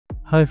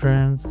Hi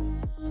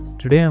friends,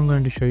 today I'm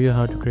going to show you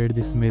how to create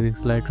this amazing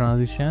slide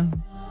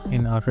transition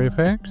in After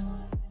Effects.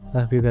 I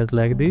hope you guys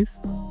like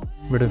this.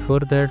 But before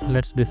that,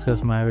 let's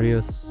discuss my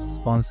video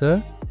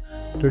sponsor.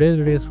 Today's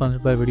video is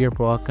sponsored by Video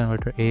Pro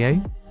Converter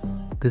AI.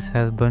 This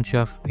has a bunch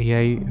of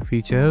AI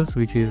features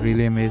which is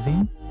really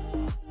amazing.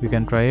 You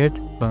can try it.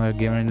 I'm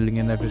given a link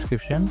in the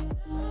description.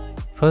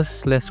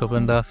 First, let's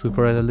open the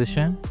super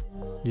resolution.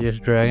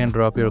 Just drag and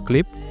drop your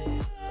clip.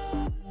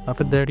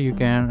 After that, you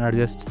can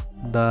adjust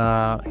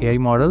the AI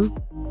model.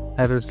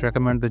 I will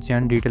recommend the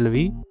Gen Detail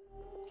V.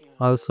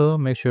 Also,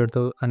 make sure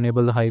to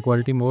enable the high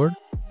quality mode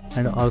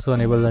and also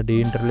enable the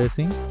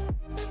deinterlacing.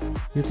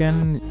 You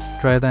can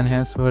try the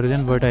enhanced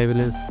version, but I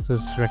will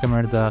just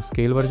recommend the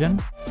scale version.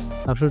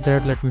 After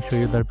that, let me show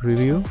you the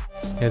preview.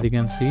 As you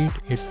can see,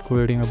 it's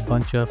creating a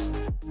bunch of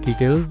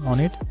detail on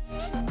it.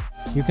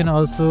 You can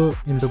also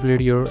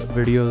interpolate your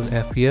video's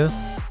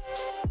FPS.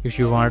 If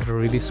you want a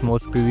really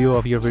smooth preview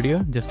of your video,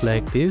 just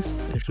like this,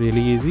 it's really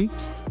easy.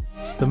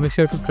 So make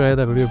sure to try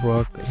the Video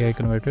Pro AI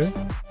converter.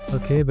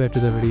 Okay, back to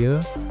the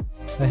video.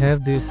 I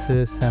have this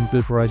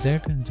sample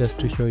project just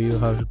to show you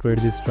how to create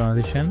this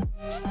transition.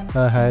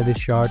 I have this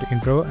short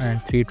intro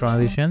and 3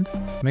 transitions.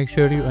 Make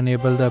sure you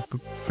enable the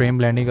frame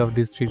blending of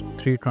these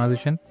three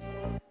transitions,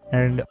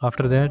 and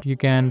after that you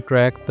can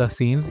track the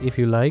scenes if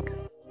you like.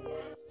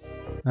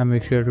 And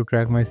make sure to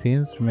track my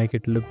scenes to make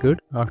it look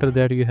good. After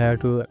that, you have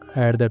to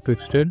add the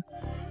twisted.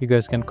 You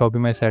guys can copy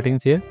my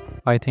settings here.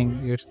 I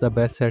think it's the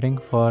best setting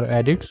for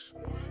edits.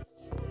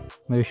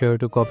 Make sure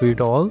to copy it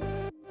all,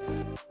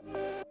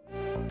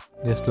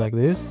 just like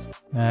this.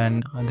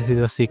 And this is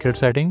a secret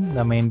setting,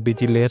 the main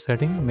BG layer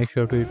setting. Make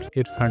sure to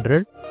it's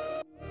 100.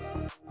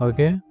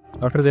 Okay.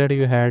 After that,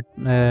 you have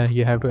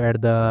to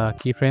add the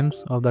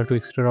keyframes of the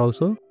twister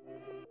also.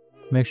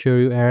 Make sure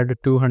you add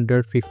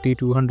 250,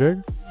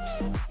 200.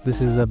 This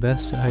is the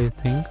best, I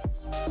think.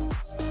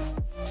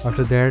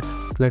 After that,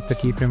 select the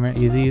keyframe and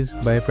easy ease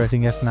by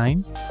pressing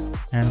F9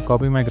 and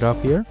copy my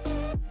graph here,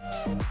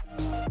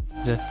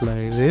 just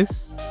like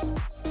this.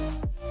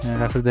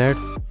 And after that,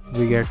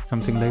 we get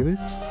something like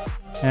this.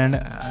 And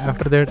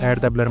after that,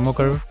 add the blur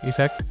curve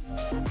effect.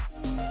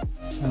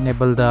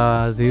 Enable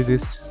the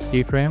Z-Dist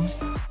keyframe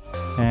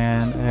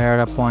and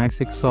add a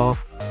 0.6 of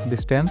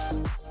distance.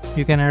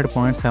 You can add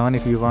 0.7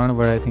 if you want,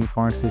 but I think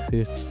 0.6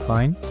 is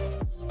fine.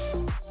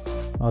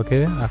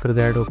 Okay, after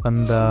that,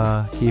 open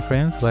the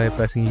keyframes by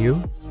pressing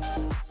U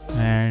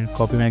and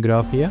copy my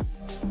graph here,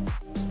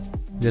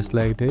 just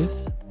like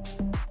this.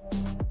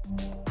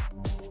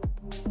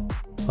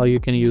 Or you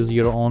can use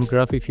your own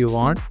graph if you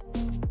want.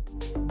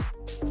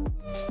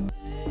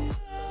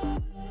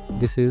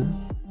 This is.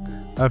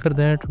 After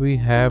that, we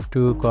have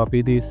to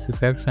copy these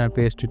effects and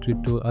paste it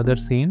to other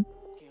scene.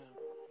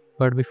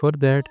 But before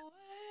that,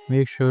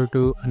 make sure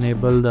to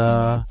enable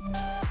the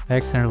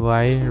X and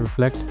Y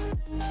reflect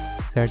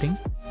setting.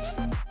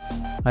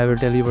 I will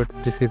tell you what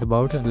this is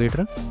about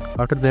later.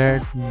 After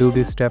that, do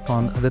this step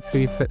on other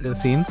 3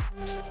 scenes.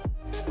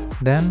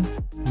 Then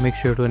make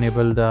sure to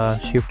enable the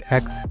Shift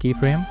X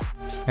keyframe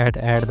at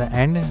the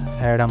end.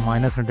 Add a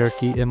 -500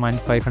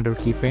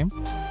 keyframe.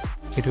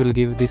 It will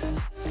give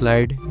this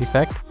slide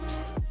effect.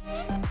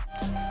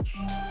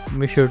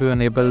 Make sure to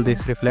enable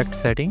this reflect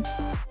setting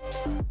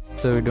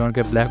so you don't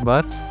get black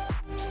bars.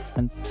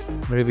 And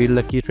reveal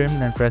the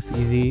keyframe and press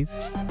easy ease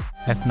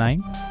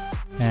F9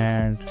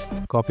 and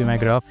copy my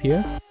graph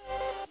here.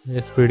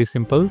 It's pretty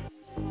simple.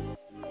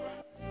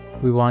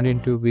 We want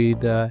it to be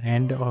the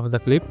end of the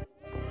clip,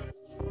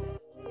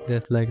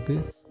 just like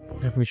this.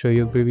 Let me show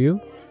you a preview.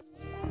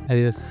 As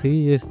you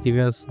see, it's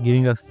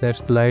giving us that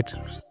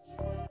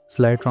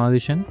slide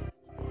transition.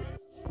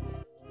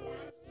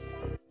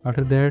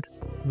 After that,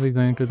 we're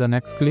going to the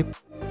next clip.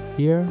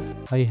 Here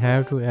I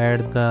have to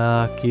add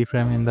the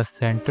keyframe in the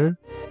center,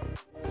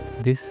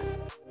 this,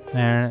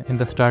 and in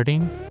the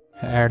starting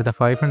add the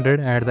 500,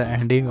 at the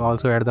ending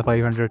also add the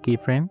 500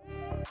 keyframe,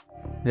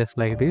 just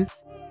like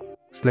this.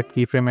 Select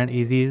keyframe and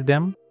easy ease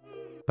them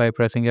by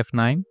pressing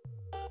F9.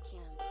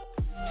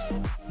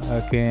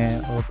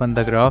 Okay, open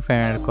the graph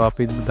and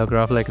copy the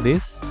graph like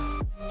this.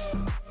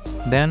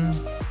 Then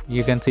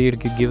you can see it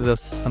gives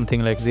us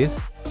something like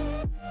this.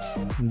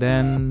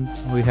 Then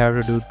we have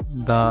to do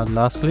the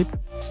last clip.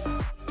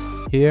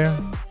 Here,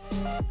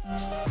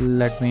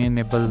 let me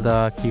enable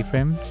the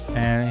keyframe,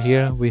 and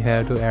here we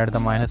have to add the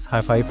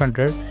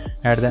 -500.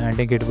 At the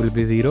ending it will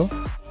be 0,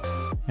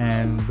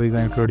 and we're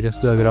going to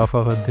adjust the graph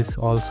of this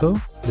also,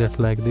 just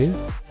like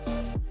this.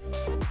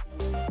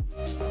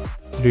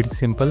 Pretty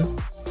simple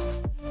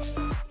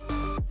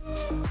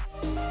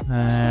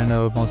and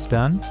almost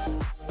done.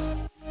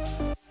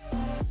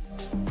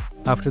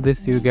 After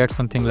this, you get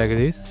something like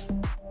this.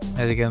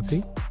 As you can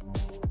see,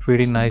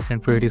 pretty nice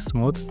and pretty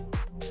smooth.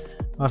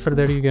 After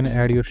that, you can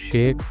add your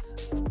shakes.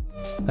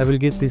 I will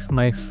give this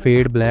my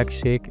fade black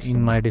shake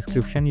in my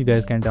description. You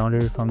guys can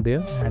download it from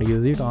there and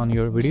use it on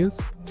your videos.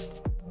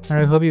 And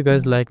I hope you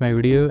guys like my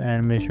video,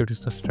 and make sure to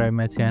subscribe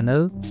my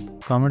channel.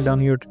 Comment down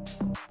your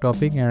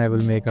topic and I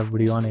will make a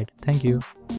video on it. Thank you.